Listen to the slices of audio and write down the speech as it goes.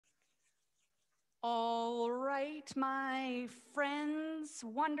All right, my friends,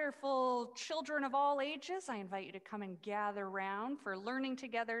 wonderful children of all ages, I invite you to come and gather around for learning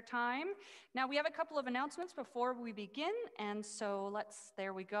together time. Now, we have a couple of announcements before we begin, and so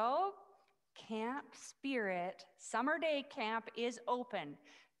there we go. Camp Spirit Summer Day Camp is open.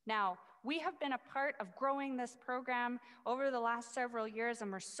 Now, we have been a part of growing this program over the last several years,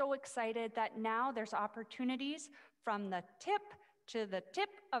 and we're so excited that now there's opportunities from the tip to the tip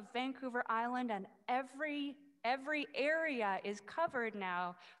of Vancouver Island, and every area is covered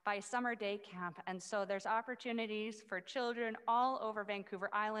now by Summer Day Camp. And so there's opportunities for children all over Vancouver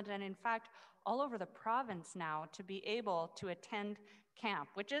Island, and in fact, all over the province now to be able to attend camp,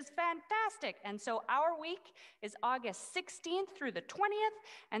 which is fantastic. And so our week is August 16th through the 20th,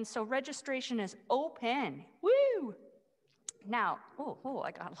 and so registration is open. Woo! Now,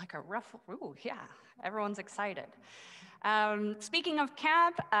 I got like a rough, yeah, everyone's excited. Speaking of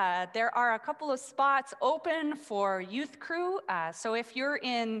camp, there are a couple of spots open for youth crew. So if you're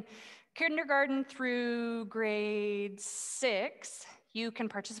in kindergarten through grade 6, you can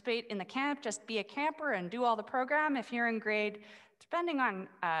participate in the camp, just be a camper and do all the program. If you're in grade, depending on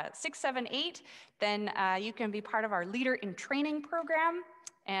 6, 7, 8, then you can be part of our Leader in Training program.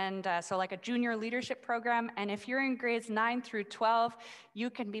 And so like a junior leadership program. And if you're in grades 9 through 12, you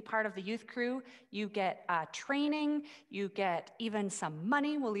can be part of the youth crew. You get training, you get even some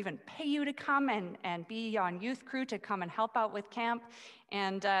money. We'll even pay you to come and be on youth crew to come and help out with camp.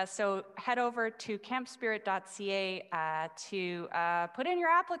 And so head over to campspirit.ca to put in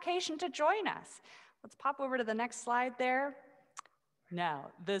your application to join us. Let's pop over to the next slide there. Now,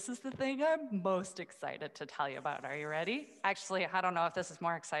 this is the thing I'm most excited to tell you about. Are you ready? Actually, I don't know if this is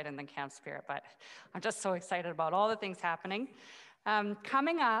more exciting than Camp Spirit, but I'm just so excited about all the things happening.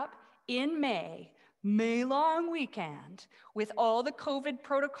 Coming up in May long weekend, with all the COVID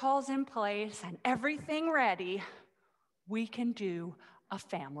protocols in place and everything ready, we can do a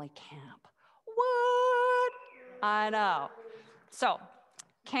family camp. What? I know. So,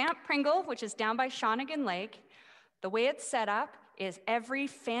 Camp Pringle, which is down by Shawnigan Lake, the way it's set up is every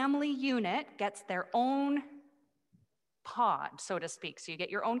family unit gets their own pod, so to speak. So you get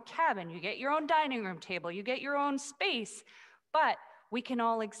your own cabin, you get your own dining room table, you get your own space, but we can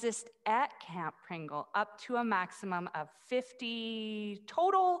all exist at Camp Pringle up to a maximum of 50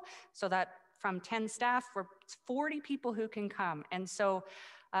 total, so that from 10 staff, we're 40 people who can come. And so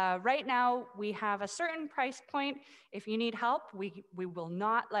right now, we have a certain price point. If you need help, we will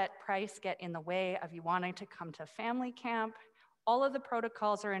not let price get in the way of you wanting to come to family camp. All of the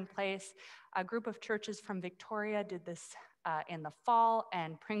protocols are in place. A group of churches from Victoria did this in the fall,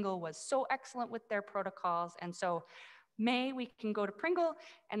 and Pringle was so excellent with their protocols. And so May, we can go to Pringle,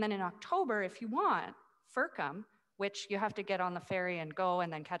 and then in October, if you want, Firkham, which you have to get on the ferry and go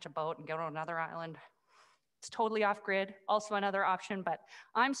and then catch a boat and go to another island. It's totally off grid, also another option, but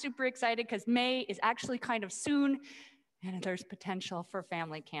I'm super excited because May is actually kind of soon, and there's potential for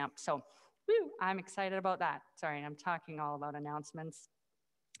family camp. So woo, I'm excited about that. Sorry, I'm talking all about announcements.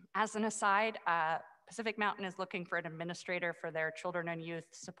 As an aside, Pacific Mountain is looking for an administrator for their children and youth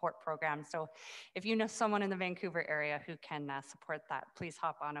support program. So if you know someone in the Vancouver area who can support that, please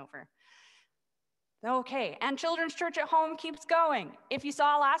hop on over. Okay, and Children's Church at Home keeps going. If you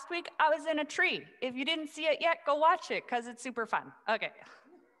saw last week, I was in a tree. If you didn't see it yet, go watch it because it's super fun. Okay.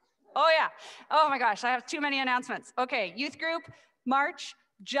 Oh yeah. Oh my gosh, I have too many announcements. Okay, youth group, March,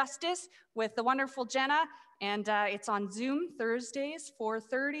 Justice with the wonderful Jenna, and it's on Zoom Thursdays,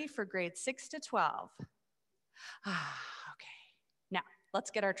 4:30 for grades 6 to 12. Okay, now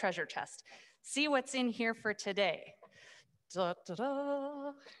let's get our treasure chest. See what's in here for today. Da, da,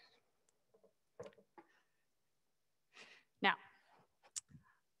 da. Now,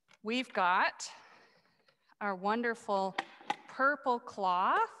 we've got our wonderful purple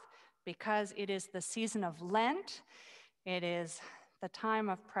cloth because it is the season of Lent. It is the time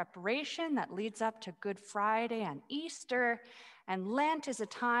of preparation that leads up to Good Friday and Easter. And Lent is a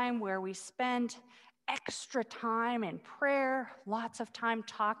time where we spend extra time in prayer, lots of time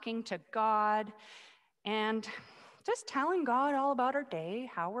talking to God, and just telling God all about our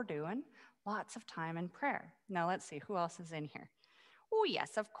day, how we're doing. Lots of time in prayer. Now let's see, who else is in here? Oh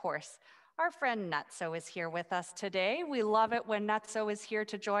yes, of course. Our friend Nutso is here with us today. We love it when Nutso is here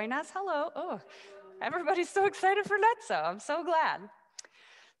to join us. Hello. Oh, everybody's so excited for Nutso. I'm so glad.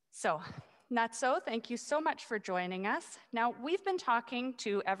 So, Nutso, thank you so much for joining us. Now, we've been talking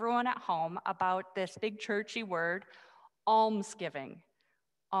to everyone at home about this big churchy word, almsgiving.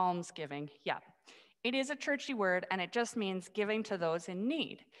 Almsgiving, yeah. It is a churchy word, and it just means giving to those in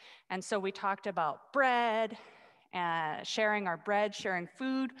need. And so we talked about bread sharing our bread, sharing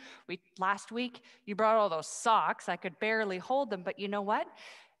food. Last week, you brought all those socks. I could barely hold them, but you know what?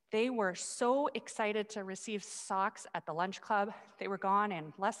 They were so excited to receive socks at the lunch club. They were gone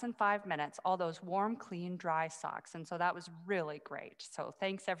in less than 5 minutes, all those warm, clean, dry socks. And so that was really great. So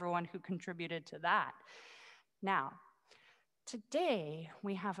thanks everyone who contributed to that. Now, today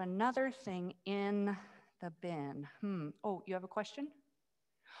we have another thing in the bin. Oh, you have a question?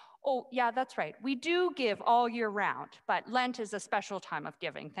 Oh, yeah, that's right. We do give all year round, but Lent is a special time of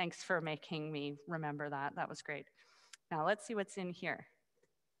giving. Thanks for making me remember that. That was great. Now let's see what's in here.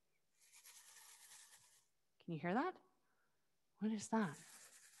 Can you hear that? What is that?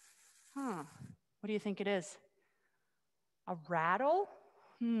 What do you think it is? A rattle?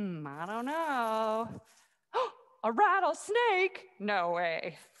 I don't know. A rattlesnake? No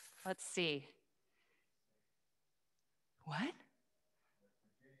way. Let's see. What?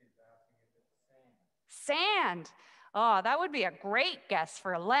 Sand. Oh, that would be a great guess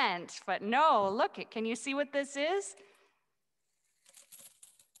for Lent, but no, look, can you see what this is?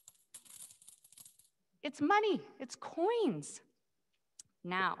 It's money, it's coins.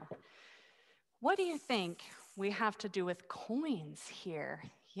 Now, what do you think we have to do with coins here?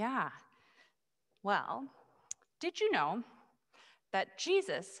 Yeah. Well, did you know that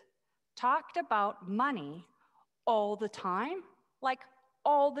Jesus talked about money all the time? Like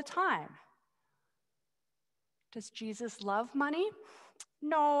all the time. Does Jesus love money?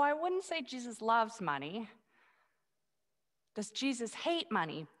 No, I wouldn't say Jesus loves money. Does Jesus hate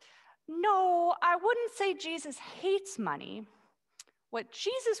money? No, I wouldn't say Jesus hates money. What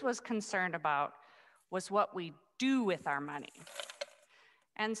Jesus was concerned about was what we do with our money.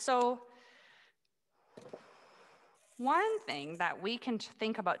 And so, one thing that we can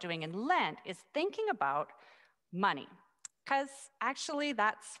think about doing in Lent is thinking about money. Because actually,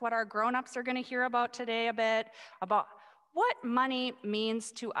 that's what our grown-ups are going to hear about today a bit, about what money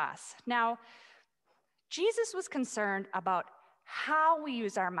means to us. Now, Jesus was concerned about how we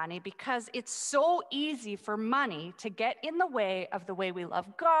use our money because it's so easy for money to get in the way of the way we love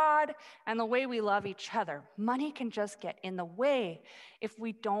God and the way we love each other. Money can just get in the way if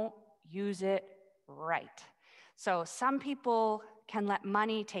we don't use it right. So some people can let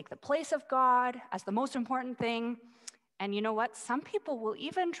money take the place of God as the most important thing. And you know what? Some people will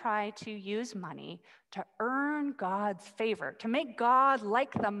even try to use money to earn God's favor, to make God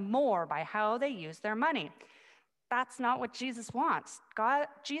like them more by how they use their money. That's not what Jesus wants. God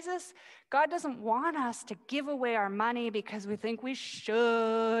doesn't want us to give away our money because we think we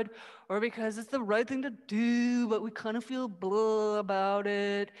should or because it's the right thing to do, but we kind of feel blah about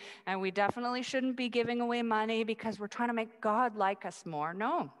it. And we definitely shouldn't be giving away money because we're trying to make God like us more.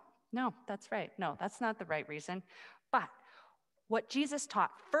 No, that's right. No, that's not the right reason. But what Jesus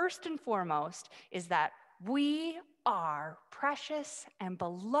taught first and foremost is that we are precious and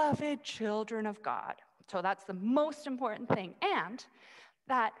beloved children of God. So that's the most important thing. And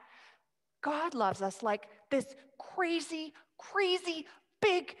that God loves us like this crazy,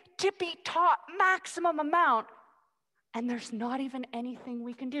 big, tippy top maximum amount. And there's not even anything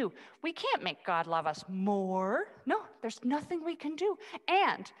we can do. We can't make God love us more. No, there's nothing we can do.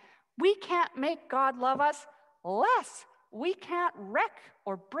 And we can't make God love us less. We can't wreck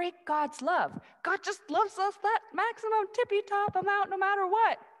or break God's love. God just loves us that maximum tippy top amount no matter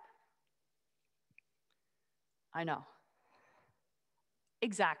what. I know.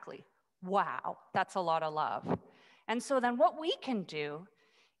 Exactly. Wow, that's a lot of love. And so then what we can do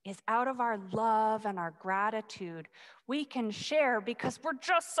is out of our love and our gratitude, we can share because we're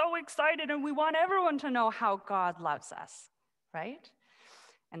just so excited and we want everyone to know how God loves us, right?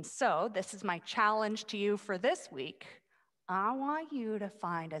 And so this is my challenge to you for this week. I want you to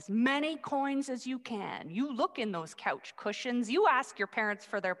find as many coins as you can. You look in those couch cushions. You ask your parents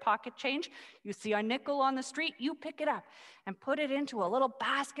for their pocket change. You see a nickel on the street, you pick it up and put it into a little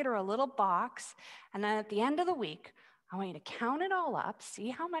basket or a little box. And then at the end of the week, I want you to count it all up, see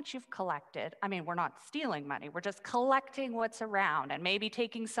how much you've collected. I mean, we're not stealing money. We're just collecting what's around and maybe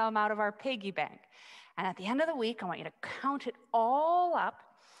taking some out of our piggy bank. And at the end of the week, I want you to count it all up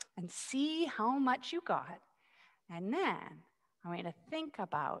and see how much you got. And then I want you to think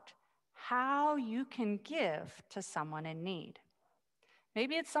about how you can give to someone in need.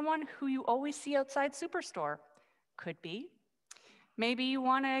 Maybe it's someone who you always see outside Superstore. Could be. Maybe you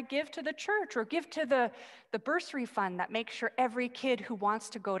want to give to the church or give to the bursary fund that makes sure every kid who wants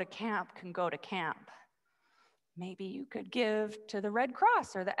to go to camp can go to camp. Maybe you could give to the Red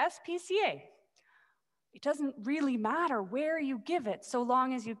Cross or the SPCA. It doesn't really matter where you give it, so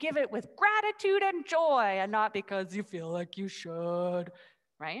long as you give it with gratitude and joy and not because you feel like you should,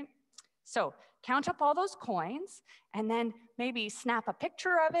 right? So count up all those coins, and then maybe snap a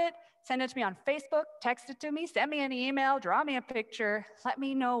picture of it, send it to me on Facebook, text it to me, send me an email, draw me a picture. Let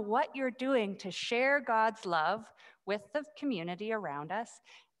me know what you're doing to share God's love with the community around us.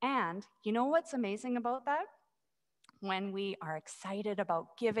 And you know what's amazing about that? When we are excited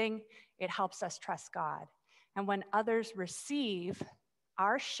about giving, it helps us trust God. And when others receive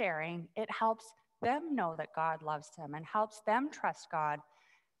our sharing, it helps them know that God loves them and helps them trust God.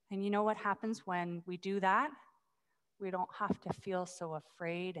 And you know what happens when we do that? We don't have to feel so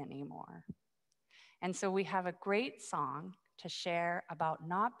afraid anymore. And so we have a great song to share about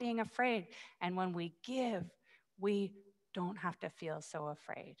not being afraid. And when we give, we don't have to feel so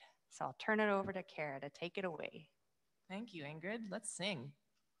afraid. So I'll turn it over to Kara to take it away. Thank you, Ingrid. Let's sing.